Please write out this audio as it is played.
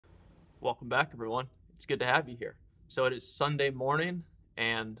Welcome back, everyone. It's good to have you here. So it is Sunday morning,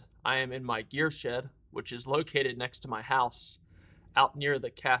 and I am in my gear shed, which is located next to my house out near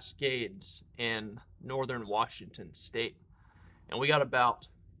the Cascades in northern Washington state. And we got about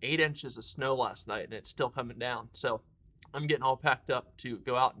 8 inches of snow last night, and it's still coming down. So I'm getting all packed up to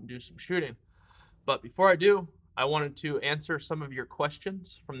go out and do some shooting. But before I do, I wanted to answer some of your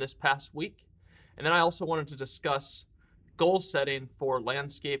questions from this past week. And then I also wanted to discuss goal setting for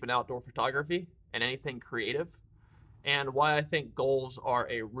landscape and outdoor photography and anything creative, and why I think goals are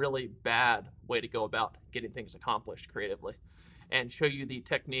a really bad way to go about getting things accomplished creatively, and show you the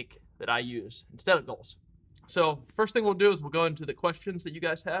technique that I use instead of goals. So first thing we'll do is we'll go into the questions that you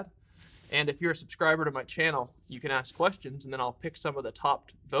guys had. And if you're a subscriber to my channel, you can ask questions, and then I'll pick some of the top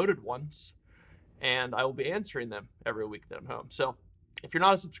voted ones, and I will be answering them every week that I'm home. So if you're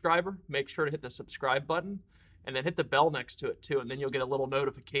not a subscriber, make sure to hit the subscribe button and then hit the bell next to it too, and then you'll get a little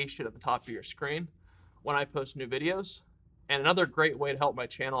notification at the top of your screen when I post new videos. And another great way to help my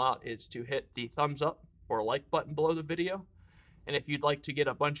channel out is to hit the thumbs up or like button below the video. And if you'd like to get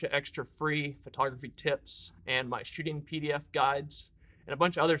a bunch of extra free photography tips and my shooting PDF guides and a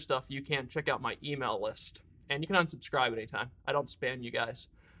bunch of other stuff, you can check out my email list. And you can unsubscribe anytime. I don't spam you guys.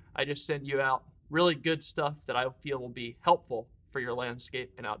 I just send you out really good stuff that I feel will be helpful for your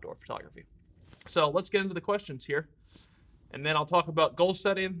landscape and outdoor photography. So let's get into the questions here, and then I'll talk about goal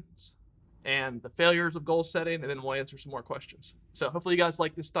settings and the failures of goal setting, and then we'll answer some more questions. So hopefully you guys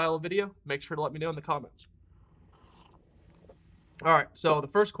like this style of video. Make sure to let me know in the comments. All right, so the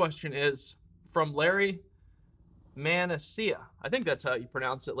first question is from Larry Manasia. I think that's how you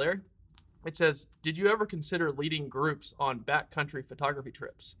pronounce it, Larry. It says, did you ever consider leading groups on backcountry photography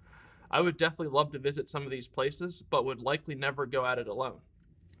trips? I would definitely love to visit some of these places, but would likely never go at it alone.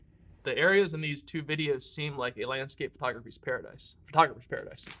 The areas in these two videos seem like a landscape photographer's paradise.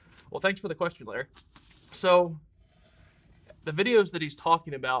 Well, thanks for the question, Larry. So the videos that he's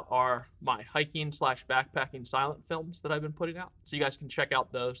talking about are my hiking / backpacking silent films that I've been putting out. So you guys can check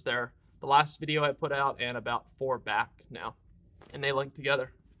out those. They're the last video I put out and about 4 back now, and they link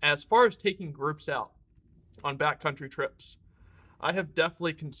together. As far as taking groups out on backcountry trips, I have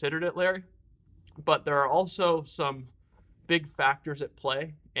definitely considered it, Larry, but there are also some big factors at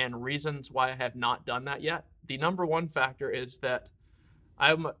play and reasons why I have not done that yet. The number one factor is that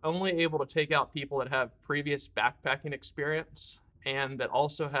I'm only able to take out people that have previous backpacking experience and that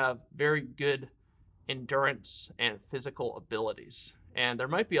also have very good endurance and physical abilities. And there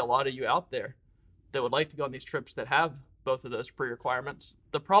might be a lot of you out there that would like to go on these trips that have both of those pre-requirements.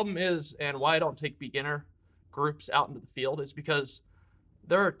 The problem is, and why I don't take beginner groups out into the field, is because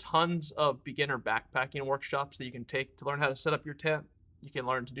there are tons of beginner backpacking workshops that you can take to learn how to set up your tent. You can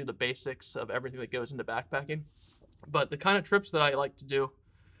learn to do the basics of everything that goes into backpacking. But the kind of trips that I like to do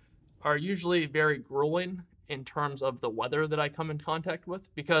are usually very grueling in terms of the weather that I come in contact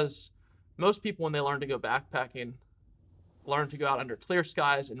with, because most people, when they learn to go backpacking, learn to go out under clear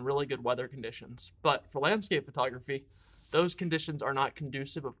skies and really good weather conditions. But for landscape photography, those conditions are not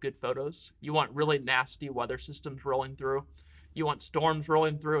conducive of good photos. You want really nasty weather systems rolling through. You want storms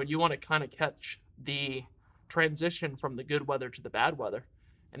rolling through, and you want to kind of catch the transition from the good weather to the bad weather.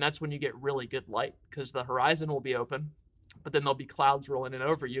 And that's when you get really good light, because the horizon will be open, but then there'll be clouds rolling in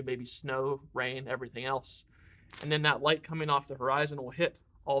over you, maybe snow, rain, everything else. And then that light coming off the horizon will hit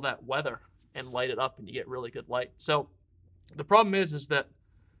all that weather and light it up, and you get really good light. So the problem is that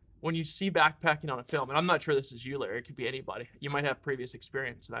when you see backpacking on a film, and I'm not sure this is you, Larry, it could be anybody. You might have previous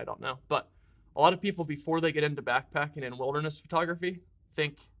experience, and I don't know. But a lot of people, before they get into backpacking and wilderness photography,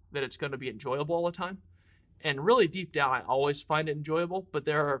 think that it's going to be enjoyable all the time. And really deep down, I always find it enjoyable, but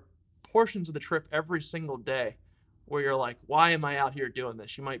there are portions of the trip every single day where you're like, why am I out here doing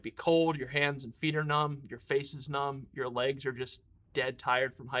this? You might be cold, your hands and feet are numb, your face is numb, your legs are just dead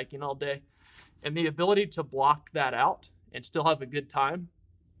tired from hiking all day. And the ability to block that out and still have a good time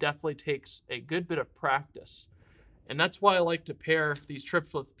definitely takes a good bit of practice. And that's why I like to pair these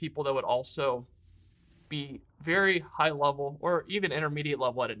trips with people that would also be very high level or even intermediate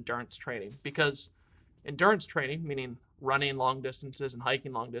level at endurance training, because endurance training, meaning running long distances and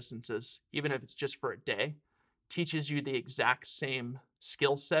hiking long distances, even if it's just for a day, teaches you the exact same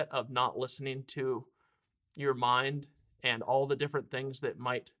skill set of not listening to your mind and all the different things that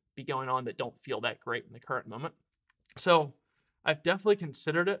might be going on that don't feel that great in the current moment. So I've definitely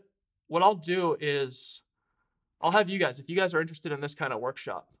considered it. What I'll do is I'll have you guys, if you guys are interested in this kind of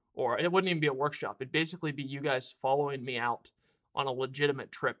workshop, or it wouldn't even be a workshop, it'd basically be you guys following me out on a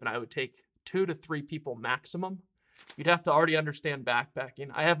legitimate trip, and I would take 2 to 3 people maximum. You'd have to already understand backpacking.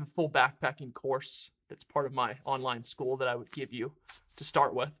 I have a full backpacking course that's part of my online school that I would give you to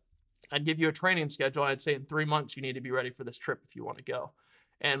start with. I'd give you a training schedule, and I'd say in 3 months you need to be ready for this trip if you want to go.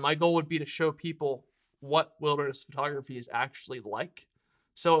 And my goal would be to show people what wilderness photography is actually like.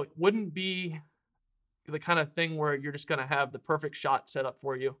 So it wouldn't be the kind of thing where you're just going to have the perfect shot set up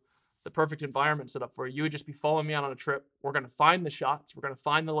for you, the perfect environment set up for you. You would just be following me out on a trip. We're going to find the shots. We're going to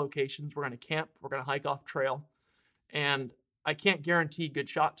find the locations. We're going to camp. We're going to hike off trail. And I can't guarantee good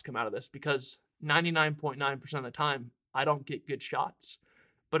shots come out of this because 99.9% of the time, I don't get good shots.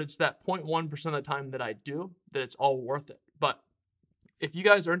 But it's that 0.1% of the time that I do that it's all worth it. But if you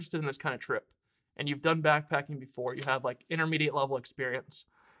guys are interested in this kind of trip and you've done backpacking before, you have like intermediate level experience,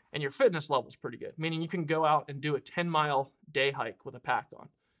 and your fitness level is pretty good, meaning you can go out and do a 10-mile day hike with a pack on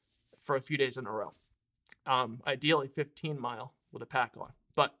for a few days in a row. Ideally 15-mile with a pack on.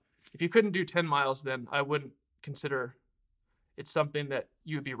 But if you couldn't do 10 miles, then I wouldn't consider it's something that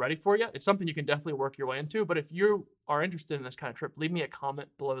you would be ready for yet. It's something you can definitely work your way into. But if you are interested in this kind of trip, leave me a comment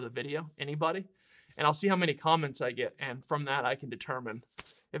below the video, anybody, and I'll see how many comments I get. And from that, I can determine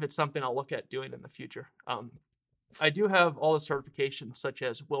if it's something I'll look at doing in the future. I do have all the certifications such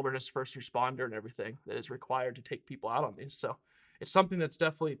as wilderness first responder and everything that is required to take people out on these. So it's something that's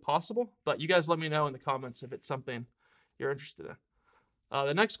definitely possible, but you guys let me know in the comments if it's something you're interested in.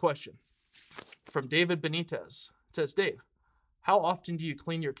 The next question from David Benitez. It says, Dave, how often do you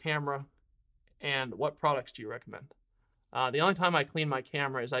clean your camera and what products do you recommend? The only time I clean my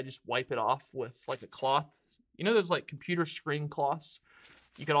camera is I just wipe it off with like a cloth. You know those like computer screen cloths?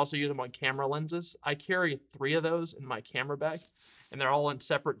 You can also use them on camera lenses. I carry 3 of those in my camera bag, and they're all in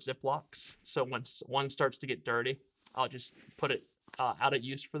separate Ziplocs. So when one starts to get dirty, I'll just put it out of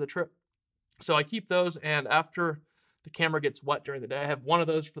use for the trip. So I keep those, and after the camera gets wet during the day, I have one of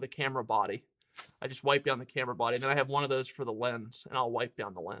those for the camera body. I just wipe down the camera body, and then I have one of those for the lens, and I'll wipe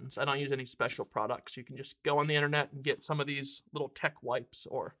down the lens. I don't use any special products. You can just go on the internet and get some of these little tech wipes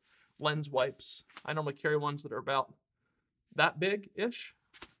or lens wipes. I normally carry ones that are about that big-ish,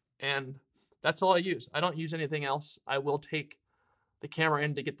 and that's all I use. I don't use anything else. I will take the camera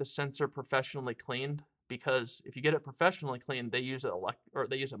in to get the sensor professionally cleaned, because if you get it professionally cleaned, they use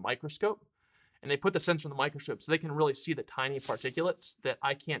a microscope, and they put the sensor in the microscope so they can really see the tiny particulates that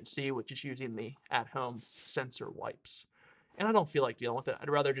I can't see with just using the at-home sensor wipes. And I don't feel like dealing with it. I'd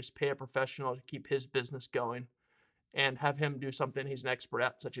rather just pay a professional to keep his business going and have him do something he's an expert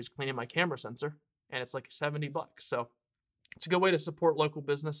at, such as cleaning my camera sensor, and it's like $70. So it's a good way to support local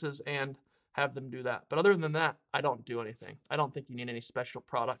businesses and have them do that. But other than that, I don't do anything. I don't think you need any special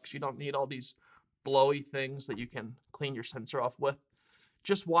products. You don't need all these blowy things that you can clean your sensor off with.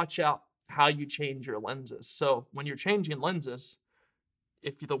 Just watch out how you change your lenses. So when you're changing lenses,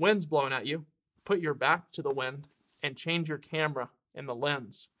 if the wind's blowing at you, put your back to the wind and change your camera and the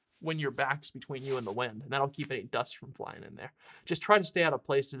lens when your back's between you and the wind, and that'll keep any dust from flying in there. Just try to stay out of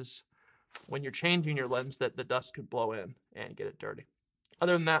places when you're changing your lens that the dust could blow in and get it dirty.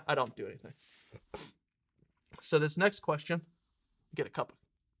 Other than that, I don't do anything. So this next question, get a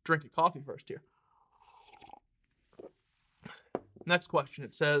drink of coffee first here. Next question,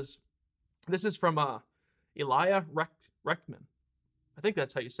 it says, this is from Elia Reckman. I think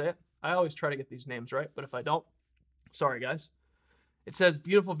that's how you say it. I always try to get these names right, but if I don't, sorry guys. It says,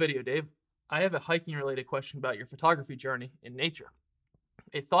 beautiful video, Dave. I have a hiking related question about your photography journey in nature.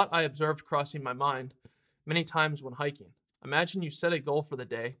 A thought I observed crossing my mind many times when hiking. Imagine you set a goal for the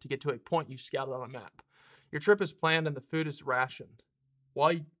day to get to a point you scouted on a map. Your trip is planned and the food is rationed.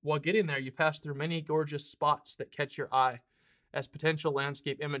 While getting there, you pass through many gorgeous spots that catch your eye as potential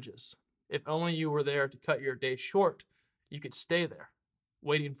landscape images. If only you were there to cut your day short, you could stay there,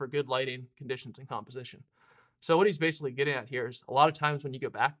 waiting for good lighting, conditions, and composition. So what he's basically getting at here is a lot of times when you go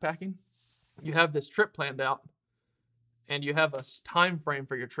backpacking, you have this trip planned out, and you have a time frame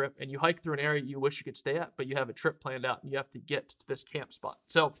for your trip, and you hike through an area you wish you could stay at, but you have a trip planned out, and you have to get to this camp spot.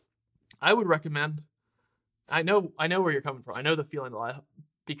 So I would recommend, I know where you're coming from. I know the feeling a lot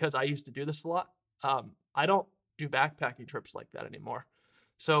because I used to do this a lot. I don't do backpacking trips like that anymore.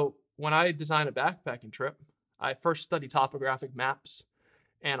 So when I design a backpacking trip, I first study topographic maps,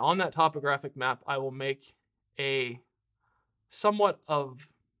 and on that topographic map, I will make a somewhat of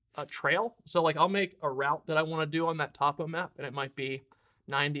a trail. So like I'll make a route that I want to do on that topo map, and it might be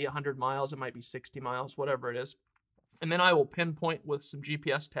 90, 100 miles, it might be 60 miles, whatever it is. And then I will pinpoint with some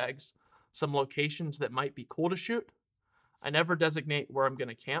GPS tags some locations that might be cool to shoot. I never designate where I'm going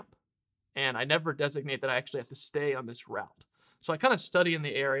to camp, and I never designate that I actually have to stay on this route. So I kind of study in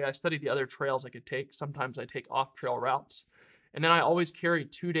the area. I study the other trails I could take. Sometimes I take off-trail routes. And then I always carry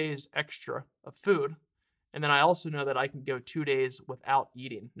 2 days extra of food. And then I also know that I can go 2 days without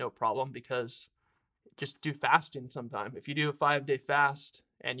eating, no problem, because just do fasting sometime. If you do a 5-day fast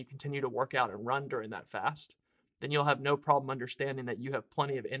and you continue to work out and run during that fast, then you'll have no problem understanding that you have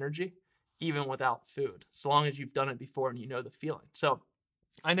plenty of energy even without food, so long as you've done it before and you know the feeling. So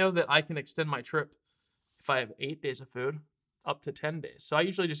I know that I can extend my trip if I have 8 days of food up to 10 days. So I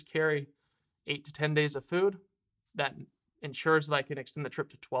usually just carry 8 to 10 days of food. That ensures that I can extend the trip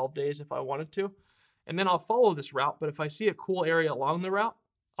to 12 days if I wanted to. And then I'll follow this route, but if I see a cool area along the route,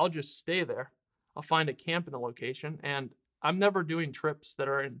 I'll just stay there. I'll find a camp in the location, and I'm never doing trips that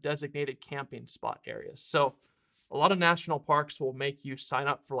are in designated camping spot areas. So a lot of national parks will make you sign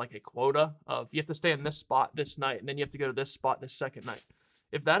up for like a quota of you have to stay in this spot this night, and then you have to go to this spot this second night.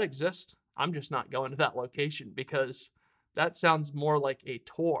 If that exists, I'm just not going to that location because that sounds more like a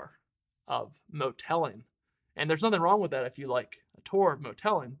tour of moteling. And there's nothing wrong with that if you like a tour of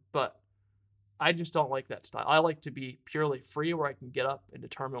moteling, but I just don't like that style. I like to be purely free where I can get up and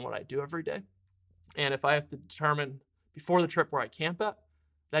determine what I do every day. And if I have to determine before the trip where I camp at,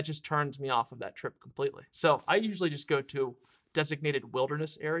 that just turns me off of that trip completely. So I usually just go to designated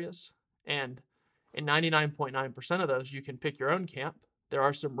wilderness areas. And in 99.9% of those, you can pick your own camp. There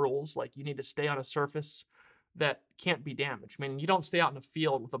are some rules, like you need to stay on a surface that can't be damaged. I mean, you don't stay out in a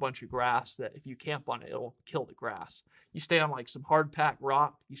field with a bunch of grass that if you camp on it, it'll kill the grass. You stay on like some hard packed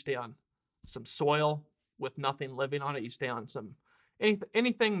rock. You stay on some soil with nothing living on it. You stay on some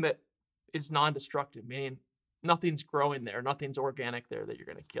anything that is non-destructive, meaning nothing's growing there, nothing's organic there that you're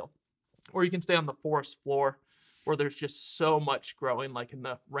going to kill. Or you can stay on the forest floor where there's just so much growing, like in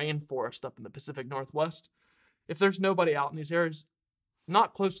the rainforest up in the Pacific Northwest. If there's nobody out in these areas,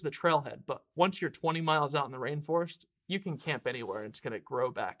 not close to the trailhead, but once you're 20 miles out in the rainforest, you can camp anywhere and it's going to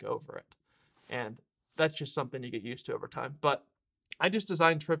grow back over it. And that's just something you get used to over time. But I just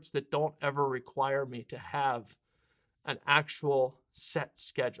design trips that don't ever require me to have an actual set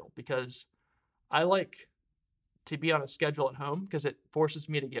schedule because I like to be on a schedule at home because it forces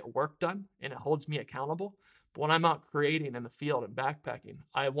me to get work done and it holds me accountable. But when I'm out creating in the field and backpacking,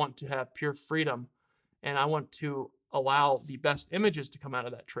 I want to have pure freedom and I want to allow the best images to come out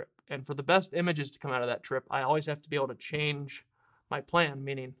of that trip. And for the best images to come out of that trip, I always have to be able to change my plan,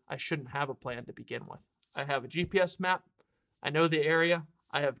 meaning I shouldn't have a plan to begin with. I have a GPS map. I know the area.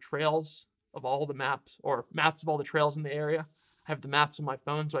 I have trails of all the maps or maps of all the trails in the area. I have the maps on my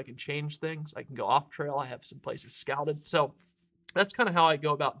phone so I can change things. I can go off trail. I have some places scouted. So that's kind of how I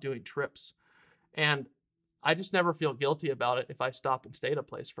go about doing trips. And I just never feel guilty about it if I stop and stay at a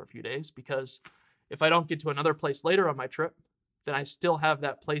place for a few days because if I don't get to another place later on my trip, then I still have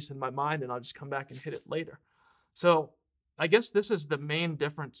that place in my mind and I'll just come back and hit it later. So I guess this is the main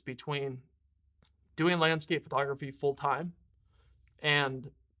difference between doing landscape photography full time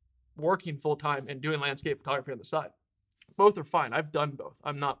and working full time and doing landscape photography on the side. Both are fine. I've done both.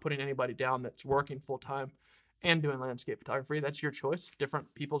 I'm not putting anybody down that's working full time and doing landscape photography. That's your choice.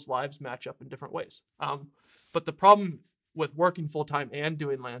 Different people's lives match up in different ways. But the problem with working full time and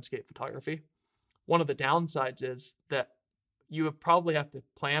doing landscape photography, one of the downsides is that you would probably have to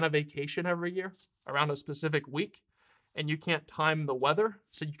plan a vacation every year around a specific week, and you can't time the weather.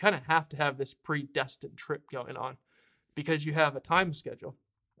 So you kind of have to have this predestined trip going on because you have a time schedule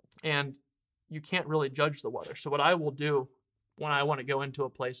and you can't really judge the weather. So what I will do when I want to go into a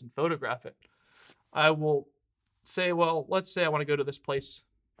place and photograph it, I will say, well, let's say I want to go to this place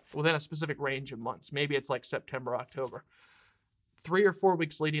within a specific range of months. Maybe it's like September, October. 3 or 4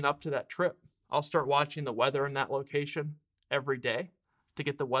 weeks leading up to that trip, I'll start watching the weather in that location every day to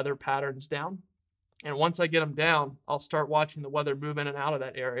get the weather patterns down. And once I get them down, I'll start watching the weather move in and out of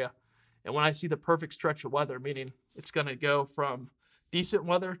that area. And when I see the perfect stretch of weather, meaning it's going to go from decent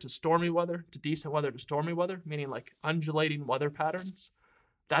weather to stormy weather to decent weather to stormy weather, meaning like undulating weather patterns,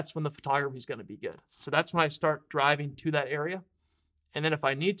 that's when the photography is going to be good. So that's when I start driving to that area. And then if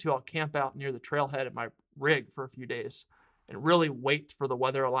I need to, I'll camp out near the trailhead in my rig for a few days and really wait for the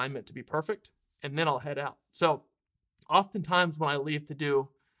weather alignment to be perfect. And then I'll head out. So oftentimes when I leave to do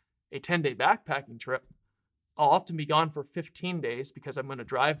a 10-day backpacking trip, I'll often be gone for 15 days because I'm going to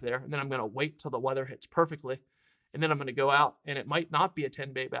drive there and then I'm going to wait till the weather hits perfectly. And then I'm going to go out and it might not be a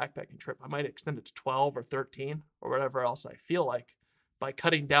 10-day backpacking trip. I might extend it to 12 or 13 or whatever else I feel like by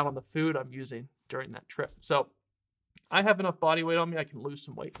cutting down on the food I'm using during that trip. So I have enough body weight on me. I can lose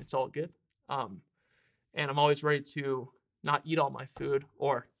some weight. It's all good. And I'm always ready to not eat all my food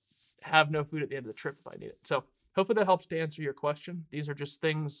or have no food at the end of the trip if I need it. So hopefully that helps to answer your question. These are just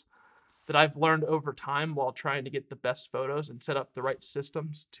things that I've learned over time while trying to get the best photos and set up the right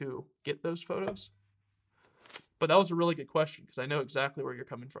systems to get those photos. But that was a really good question because I know exactly where you're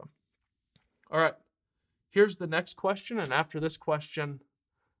coming from. All right, here's the next question. And after this question,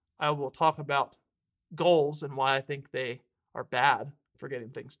 I will talk about goals and why I think they are bad for getting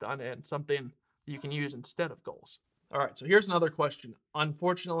things done and something you can use instead of goals. All right, so here's another question.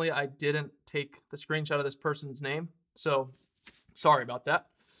 Unfortunately, I didn't take the screenshot of this person's name, so sorry about that.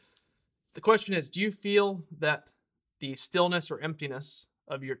 The question is, do you feel that the stillness or emptiness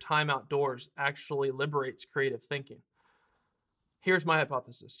of your time outdoors actually liberates creative thinking? Here's my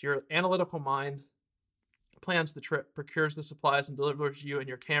hypothesis. Your analytical mind plans the trip, procures the supplies, and delivers you and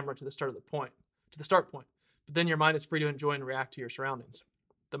your camera to the start point. But then your mind is free to enjoy and react to your surroundings.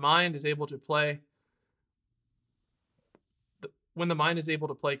 When the mind is able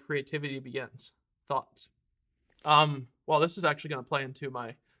to play, creativity begins. Thoughts? Well, this is actually going to play into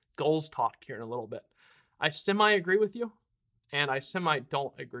my goals talk here in a little bit. I semi-agree with you, and I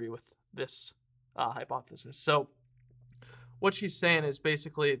semi-don't agree with this hypothesis. So what she's saying is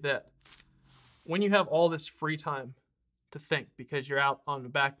basically that when you have all this free time to think because you're out on a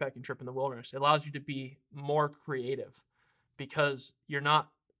backpacking trip in the wilderness, it allows you to be more creative because you're not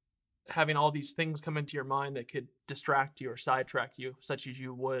having all these things come into your mind that could distract you or sidetrack you, such as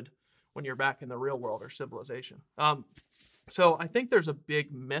you would when you're back in the real world or civilization. So I think there's a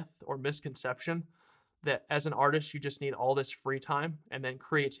big myth or misconception that as an artist, you just need all this free time and then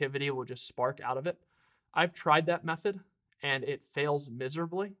creativity will just spark out of it. I've tried that method and it fails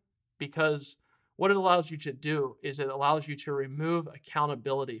miserably because what it allows you to do is it allows you to remove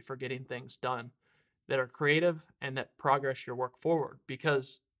accountability for getting things done that are creative and that progress your work forward.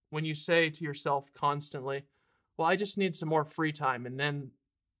 Because when you say to yourself constantly, well, I just need some more free time and then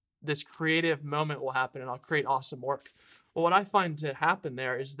this creative moment will happen and I'll create awesome work. Well, what I find to happen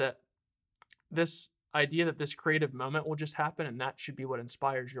there is that this idea that this creative moment will just happen and that should be what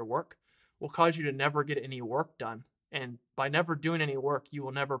inspires your work will cause you to never get any work done. And by never doing any work, you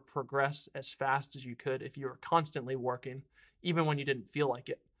will never progress as fast as you could if you were constantly working, even when you didn't feel like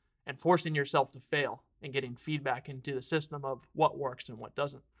it, and forcing yourself to fail and getting feedback into the system of what works and what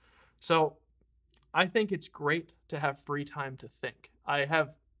doesn't. So I think it's great to have free time to think. I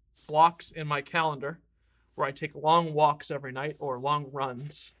have blocks in my calendar where I take long walks every night or long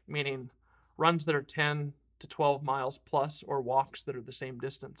runs, meaning runs that are 10 to 12 miles plus or walks that are the same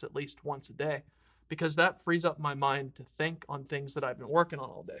distance at least once a day, because that frees up my mind to think on things that I've been working on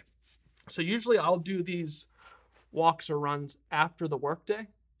all day. So usually I'll do these walks or runs after the workday,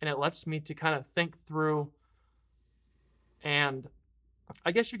 and it lets me to kind of think through and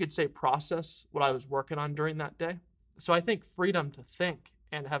I guess you could say process what I was working on during that day. So I think freedom to think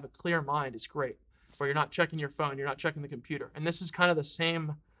and have a clear mind is great, where you're not checking your phone, you're not checking the computer. And this is kind of the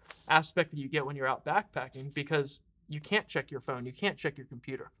same aspect that you get when you're out backpacking because you can't check your phone, you can't check your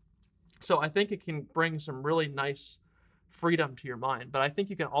computer. So I think it can bring some really nice freedom to your mind. But I think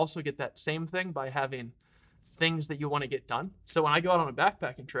you can also get that same thing by having things that you want to get done. So when I go out on a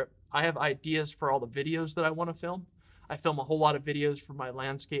backpacking trip, I have ideas for all the videos that I want to film. I film a whole lot of videos for my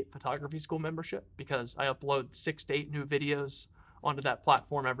landscape photography school membership because I upload 6 to 8 new videos onto that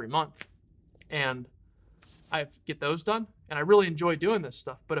platform every month. And I get those done. And I really enjoy doing this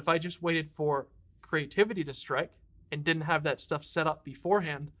stuff. But if I just waited for creativity to strike and didn't have that stuff set up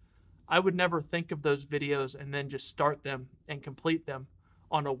beforehand, I would never think of those videos and then just start them and complete them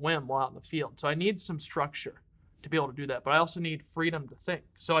on a whim while out in the field. So I need some structure to be able to do that. But I also need freedom to think.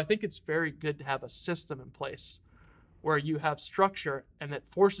 So I think it's very good to have a system in place where you have structure and that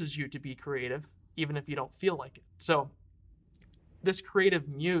forces you to be creative, even if you don't feel like it. So this creative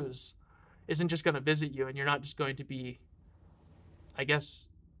muse isn't just going to visit you and you're not just going to be, I guess,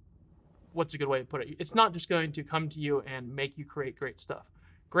 what's a good way to put it? It's not just going to come to you and make you create great stuff.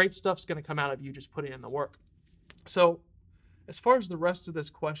 Great stuff's going to come out of you just putting in the work. So as far as the rest of this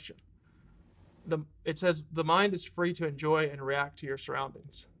question, it says the mind is free to enjoy and react to your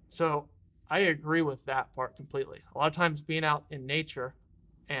surroundings. So I agree with that part completely. A lot of times being out in nature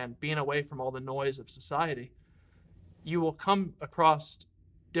and being away from all the noise of society, you will come across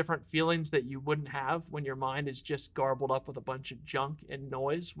different feelings that you wouldn't have when your mind is just garbled up with a bunch of junk and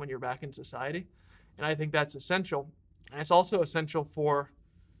noise when you're back in society. And I think that's essential. And it's also essential for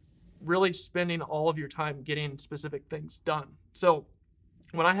really spending all of your time getting specific things done. So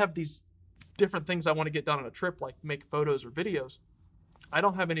when I have these different things I want to get done on a trip, like make photos or videos, I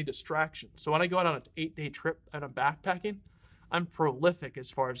don't have any distractions. So when I go out on an 8-day trip and I'm backpacking, I'm prolific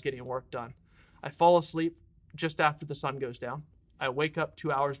as far as getting work done. I fall asleep just after the sun goes down. I wake up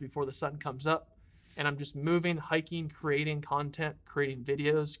 2 hours before the sun comes up, and I'm just moving, hiking, creating content, creating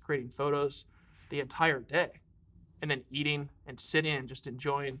videos, creating photos the entire day, and then eating and sitting and just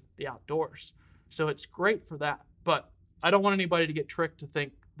enjoying the outdoors. So it's great for that. But I don't want anybody to get tricked to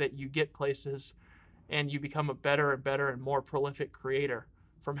think that you get places and you become a better and better and more prolific creator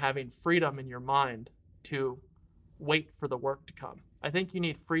from having freedom in your mind to wait for the work to come. I think you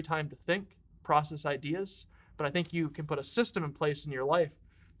need free time to think, process ideas, but I think you can put a system in place in your life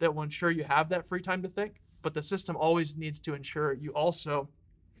that will ensure you have that free time to think, but the system always needs to ensure you also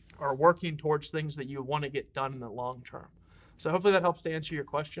are working towards things that you want to get done in the long term. So hopefully that helps to answer your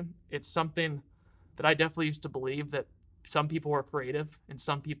question. It's something that I definitely used to believe, that some people were creative and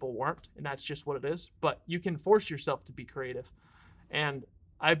some people weren't, and that's just what it is. But you can force yourself to be creative. And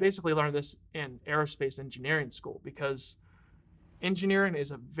I basically learned this in aerospace engineering school, because engineering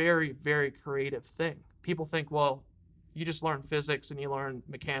is a very, very creative thing. People think, well, you just learn physics and you learn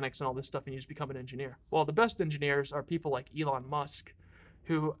mechanics and all this stuff and you just become an engineer. Well, the best engineers are people like Elon Musk,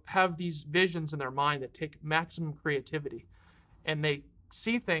 who have these visions in their mind that take maximum creativity, and they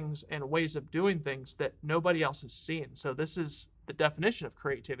see things and ways of doing things that nobody else has seen. So this is the definition of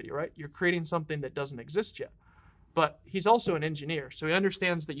creativity, right? You're creating something that doesn't exist yet. But he's also an engineer, so he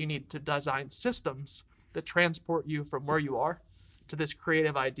understands that you need to design systems that transport you from where you are to this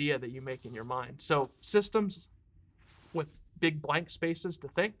creative idea that you make in your mind. So systems with big blank spaces to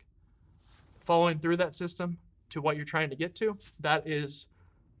think, following through that system to what you're trying to get to, that is,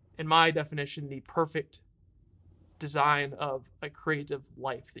 in my definition, the perfect design of a creative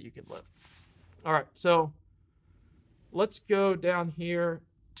life that you can live. All right, so let's go down here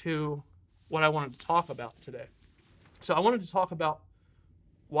to what I wanted to talk about today. So I wanted to talk about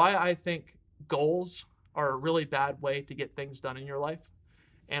why I think goals are a really bad way to get things done in your life,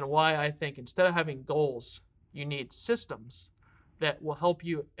 and why I think instead of having goals, you need systems that will help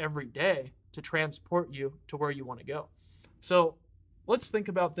you every day to transport you to where you want to go. So let's think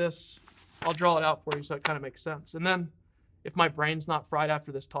about this. I'll draw it out for you so it kind of makes sense. And then if my brain's not fried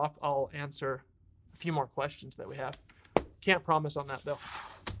after this talk, I'll answer a few more questions that we have. Can't promise on that though.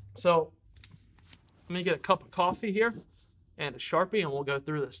 So let me get a cup of coffee here and a Sharpie, and we'll go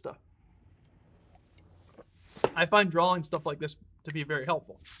through this stuff. I find drawing stuff like this to be very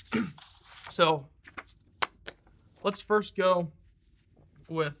helpful. So let's first go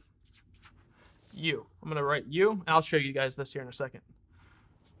with you. I'm going to write you, and I'll show you guys this here in a second.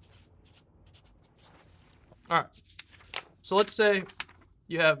 All right. So let's say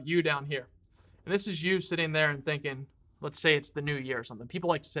you have you down here. And this is you sitting there and thinking, let's say it's the new year or something. People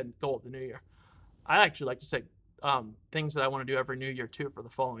like to set a goal at the new year. I actually like to set things that I want to do every new year too for the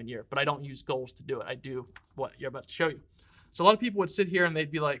following year, but I don't use goals to do it. I do what you're about to show you. So a lot of people would sit here and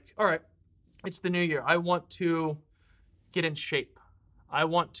they'd be like, all right, it's the new year. I want to get in shape. I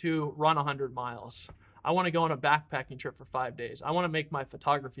want to run 100 miles. I want to go on a backpacking trip for 5 days. I want to make my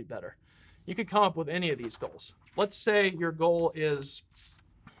photography better. You could come up with any of these goals. Let's say your goal is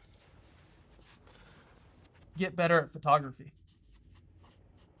get better at photography.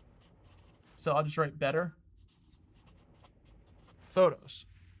 So I'll just write better photos.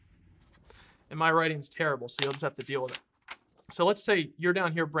 And my writing's terrible, so you'll just have to deal with it. So let's say you're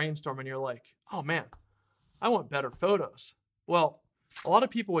down here brainstorming, you're like, oh man, I want better photos. Well, a lot of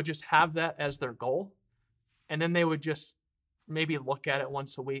people would just have that as their goal, and then they would just maybe look at it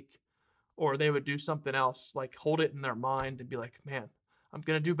once a week, or they would do something else, like hold it in their mind and be like, man, I'm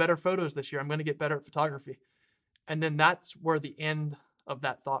going to do better photos this year. I'm going to get better at photography. And then that's where the end of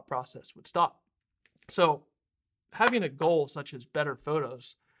that thought process would stop. So having a goal such as better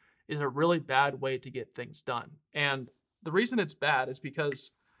photos is a really bad way to get things done. And the reason it's bad is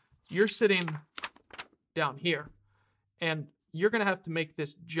because you're sitting down here and you're going to have to make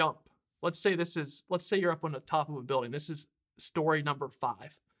this jump. Let's say you're up on the top of a building. This is story number 5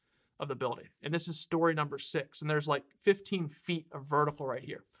 of the building. And this is story number 6. And there's like 15 feet of vertical right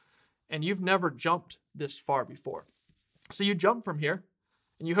here. And you've never jumped this far before. So you jump from here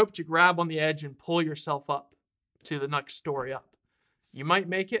and you hope to grab on the edge and pull yourself up to the next story up. You might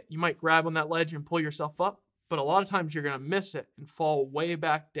make it. You might grab on that ledge and pull yourself up. But a lot of times you're going to miss it and fall way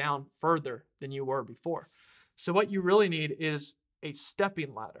back down further than you were before. So what you really need is a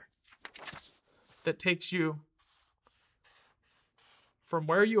stepping ladder that takes you from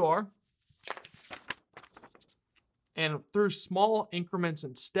where you are and through small increments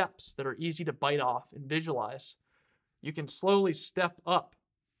and steps that are easy to bite off and visualize, you can slowly step up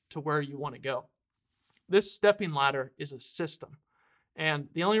to where you want to go. This stepping ladder is a system. And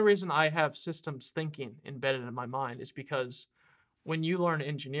the only reason I have systems thinking embedded in my mind is because when you learn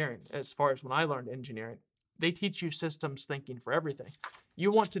engineering, as far as when I learned engineering, they teach you systems thinking for everything.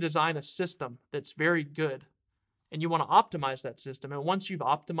 You want to design a system that's very good, and you want to optimize that system. And once you've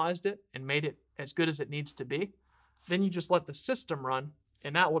optimized it and made it as good as it needs to be, then you just let the system run,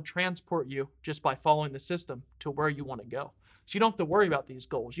 and that will transport you just by following the system to where you want to go. So you don't have to worry about these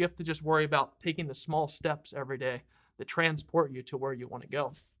goals. You have to just worry about taking the small steps every day that transport you to where you want to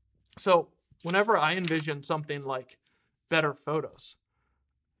go. So whenever I envision something like better photos.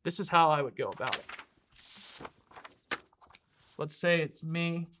 This is how I would go about it. Let's say it's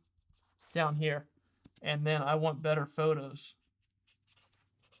me down here, and then I want better photos.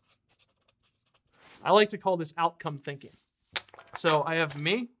 I like to call this outcome thinking. So I have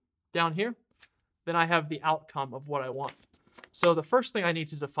me down here, then I have the outcome of what I want. So the first thing I need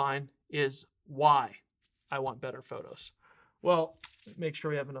to define is why I want better photos. Well, make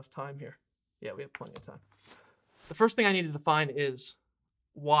sure we have enough time here. Yeah, we have plenty of time. The first thing I need to define is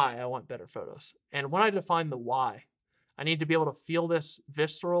why I want better photos. And when I define the why, I need to be able to feel this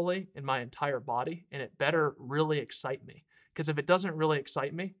viscerally in my entire body, and it better really excite me. Because if it doesn't really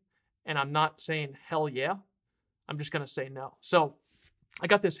excite me, and I'm not saying hell yeah, I'm just going to say no. So I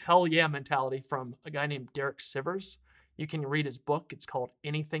got this hell yeah mentality from a guy named Derek Sivers. You can read his book. It's called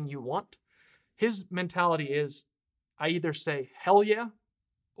Anything You Want. His mentality is I either say hell yeah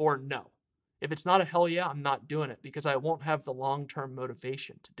or no. If it's not a hell yeah, I'm not doing it because I won't have the long-term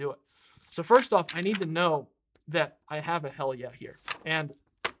motivation to do it. So first off, I need to know that I have a hell yeah here. And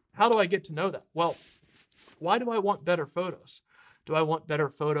how do I get to know that? Well, why do I want better photos? Do I want better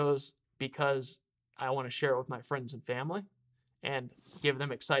photos because I want to share it with my friends and family and give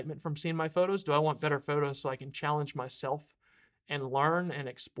them excitement from seeing my photos? Do I want better photos so I can challenge myself and learn and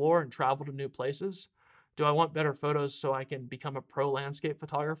explore and travel to new places? Do I want better photos so I can become a pro landscape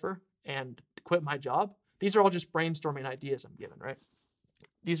photographer and quit my job? These are all just brainstorming ideas I'm given, right?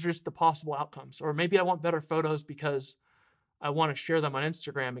 These are just the possible outcomes. Or maybe I want better photos because I want to share them on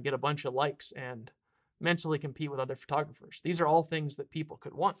Instagram and get a bunch of likes and mentally compete with other photographers. These are all things that people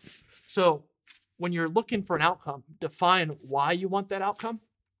could want. So when you're looking for an outcome, define why you want that outcome.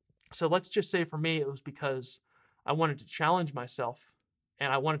 So let's just say for me, it was because I wanted to challenge myself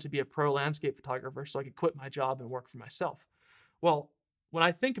and I wanted to be a pro landscape photographer so I could quit my job and work for myself. Well, when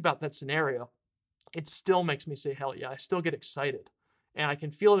I think about that scenario, it still makes me say, hell yeah, I still get excited. And I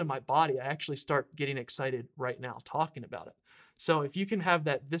can feel it in my body. I actually start getting excited right now talking about it. So if you can have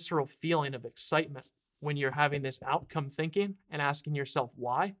that visceral feeling of excitement when you're having this outcome thinking and asking yourself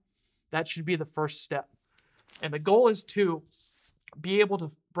why, that should be the first step. And the goal is to be able to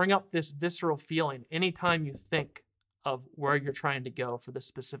bring up this visceral feeling anytime you think of where you're trying to go for this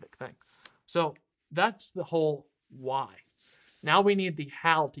specific thing. So that's the whole why. Now we need the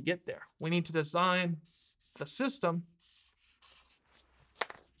how to get there. We need to design the system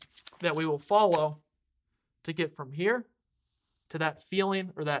that we will follow to get from here to that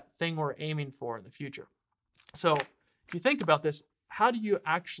feeling or that thing we're aiming for in the future. So if you think about this, how do you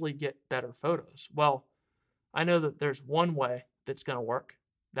actually get better photos? Well, I know that there's one way that's going to work.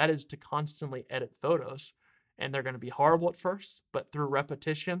 That is to constantly edit photos. And they're going to be horrible at first, but through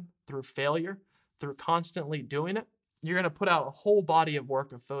repetition, through failure, through constantly doing it, you're going to put out a whole body of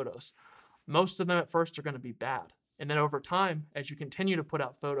work of photos. Most of them at first are going to be bad. And then over time, as you continue to put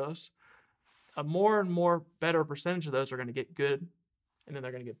out photos, a more and more better percentage of those are going to get good, and then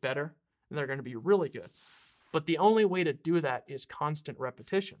they're going to get better, and they're going to be really good. But the only way to do that is constant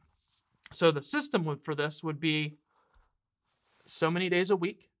repetition. So the system for this would be so many days a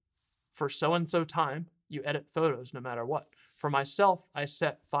week for so-and-so time, you edit photos no matter what. For myself, I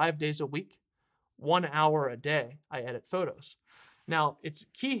set 5 days a week, 1 hour a day, I edit photos. Now, it's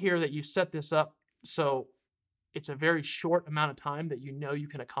key here that you set this up so it's a very short amount of time that you know you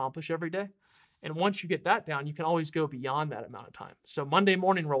can accomplish every day. And once you get that down, you can always go beyond that amount of time. So Monday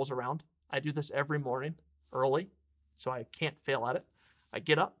morning rolls around. I do this every morning early, so I can't fail at it. I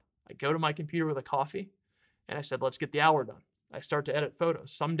get up, I go to my computer with a coffee, and I said, let's get the hour done. I start to edit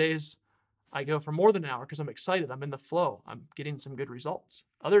photos. Some days I go for more than an hour because I'm excited. I'm in the flow. I'm getting some good results.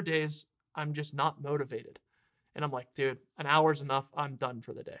 Other days, I'm just not motivated. And I'm like, dude, an hour's enough. I'm done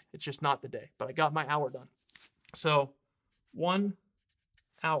for the day. It's just not the day. But I got my hour done. So 1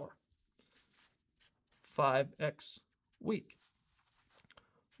 hour, 5x week.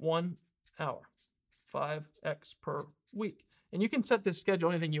 1 hour, 5x per week. And you can set this schedule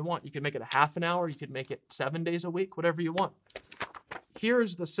anything you want. You can make it a half an hour. You could make it 7 days a week, whatever you want.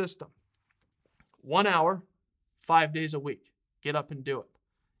 Here's the system. 1 hour, 5 days a week. Get up and do it.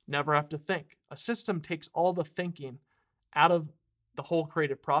 Never have to think. A system takes all the thinking out of the whole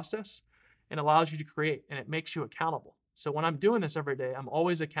creative process and allows you to create, and it makes you accountable. So when I'm doing this every day, I'm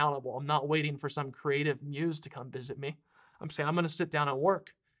always accountable. I'm not waiting for some creative muse to come visit me. I'm saying I'm going to sit down and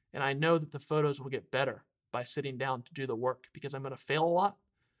work, and I know that the photos will get better by sitting down to do the work because I'm going to fail a lot.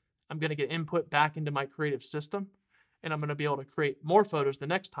 I'm going to get input back into my creative system, and I'm going to be able to create more photos the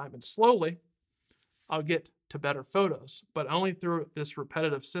next time, and slowly I'll get to better photos, but only through this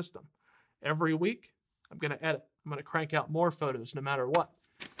repetitive system. Every week, I'm going to edit. I'm going to crank out more photos no matter what.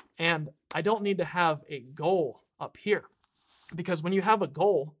 And I don't need to have a goal up here. Because when you have a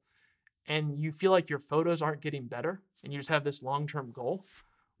goal and you feel like your photos aren't getting better and you just have this long-term goal,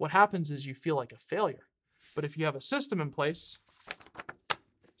 what happens is you feel like a failure. But if you have a system in place,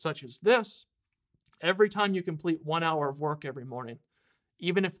 such as this, every time you complete 1 hour of work every morning,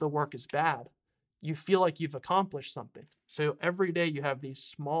 even if the work is bad, you feel like you've accomplished something. So every day you have these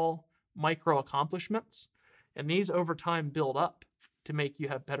small micro accomplishments, and these over time build up to make you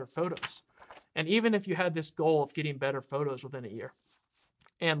have better photos. And even if you had this goal of getting better photos within a year,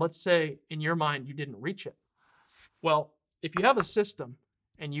 and let's say in your mind you didn't reach it, well, if you have a system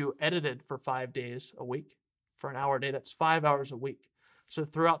and you edited for 5 days a week, for an hour a day, that's 5 hours a week. So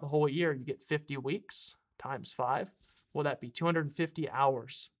throughout the whole year, you get 50 weeks times 5. Well, that'd be 250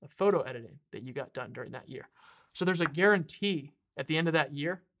 hours of photo editing that you got done during that year. So there's a guarantee at the end of that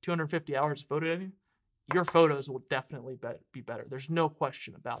year, 250 hours of photo editing, your photos will definitely be better. There's no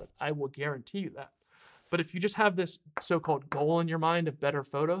question about it. I will guarantee you that. But if you just have this so-called goal in your mind of better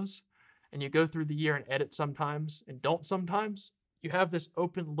photos, and you go through the year and edit sometimes and don't sometimes, you have this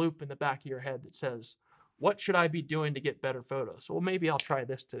open loop in the back of your head that says, what should I be doing to get better photos? Well, maybe I'll try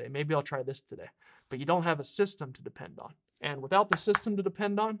this today. Maybe I'll try this today. But you don't have a system to depend on. And without the system to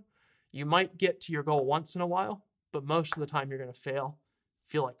depend on, you might get to your goal once in a while, but most of the time you're going to fail,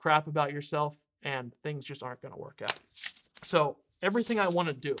 feel like crap about yourself, and things just aren't going to work out. So everything I want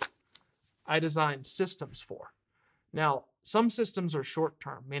to do, I design systems for. Now, some systems are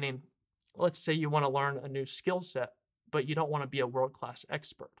short-term, meaning let's say you want to learn a new skill set, but you don't want to be a world-class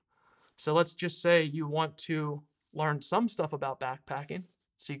expert. So let's just say you want to learn some stuff about backpacking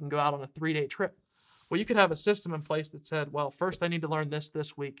so you can go out on a 3-day trip. Well, you could have a system in place that said, well, first I need to learn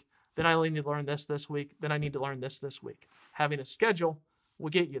this week, then I need to learn this week, then I need to learn this week. Having a schedule will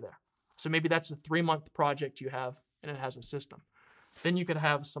get you there. So maybe that's a 3-month project you have and it has a system. Then you could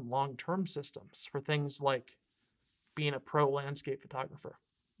have some long-term systems for things like being a pro landscape photographer.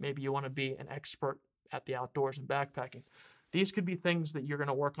 Maybe you want to be an expert at the outdoors and backpacking. These could be things that you're going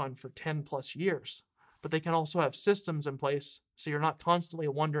to work on for 10 plus years, but they can also have systems in place so you're not constantly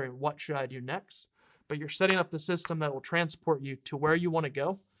wondering what should I do next, but you're setting up the system that will transport you to where you want to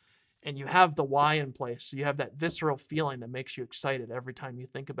go, and you have the why in place, so you have that visceral feeling that makes you excited every time you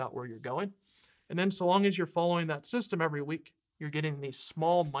think about where you're going. And then so long as you're following that system every week, you're getting these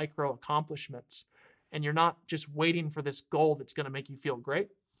small micro accomplishments, and you're not just waiting for this goal that's going to make you feel great.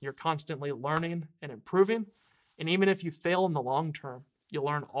 You're constantly learning and improving. And even if you fail in the long term, you'll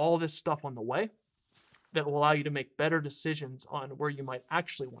learn all this stuff on the way that will allow you to make better decisions on where you might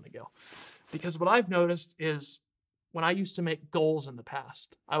actually want to go. Because what I've noticed is when I used to make goals in the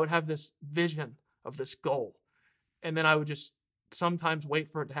past, I would have this vision of this goal. And then I would just sometimes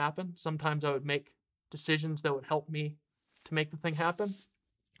wait for it to happen. Sometimes I would make decisions that would help me to make the thing happen.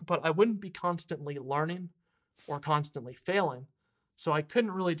 But I wouldn't be constantly learning or constantly failing. So I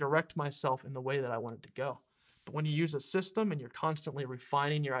couldn't really direct myself in the way that I wanted to go. But when you use a system and you're constantly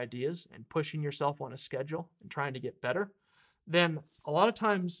refining your ideas and pushing yourself on a schedule and trying to get better, then a lot of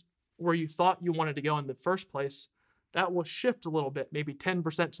times where you thought you wanted to go in the first place, that will shift a little bit, maybe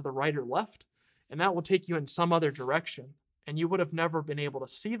 10% to the right or left, and that will take you in some other direction. And you would have never been able to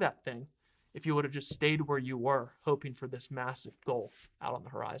see that thing if you would have just stayed where you were, hoping for this massive goal out on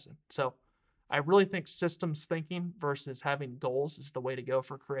the horizon. So I really think systems thinking versus having goals is the way to go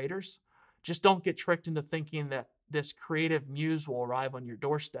for creators. Just don't get tricked into thinking that this creative muse will arrive on your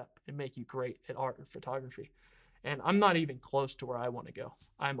doorstep and make you great at art or photography. And I'm not even close to where I want to go.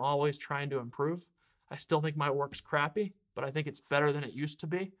 I'm always trying to improve. I still think my work's crappy, but I think it's better than it used to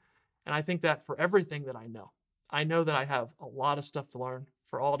be. And I think that for everything that I know that I have a lot of stuff to learn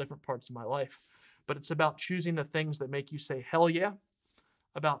for all different parts of my life. But it's about choosing the things that make you say, hell yeah,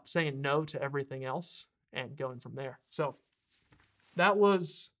 about saying no to everything else and going from there. So that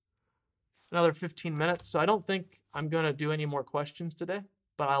was another 15 minutes. So I don't think I'm going to do any more questions today,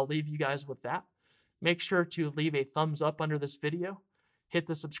 but I'll leave you guys with that. Make sure to leave a thumbs up under this video. Hit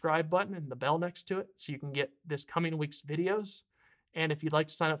the subscribe button and the bell next to it so you can get this coming week's videos. And if you'd like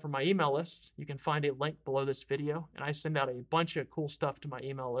to sign up for my email list, you can find a link below this video. And I send out a bunch of cool stuff to my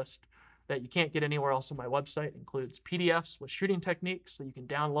email list that you can't get anywhere else on my website. It includes PDFs with shooting techniques that you can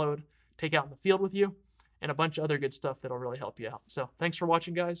download, take out in the field with you, and a bunch of other good stuff that'll really help you out. So thanks for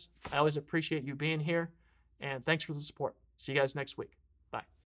watching, guys. I always appreciate you being here, and thanks for the support. See you guys next week.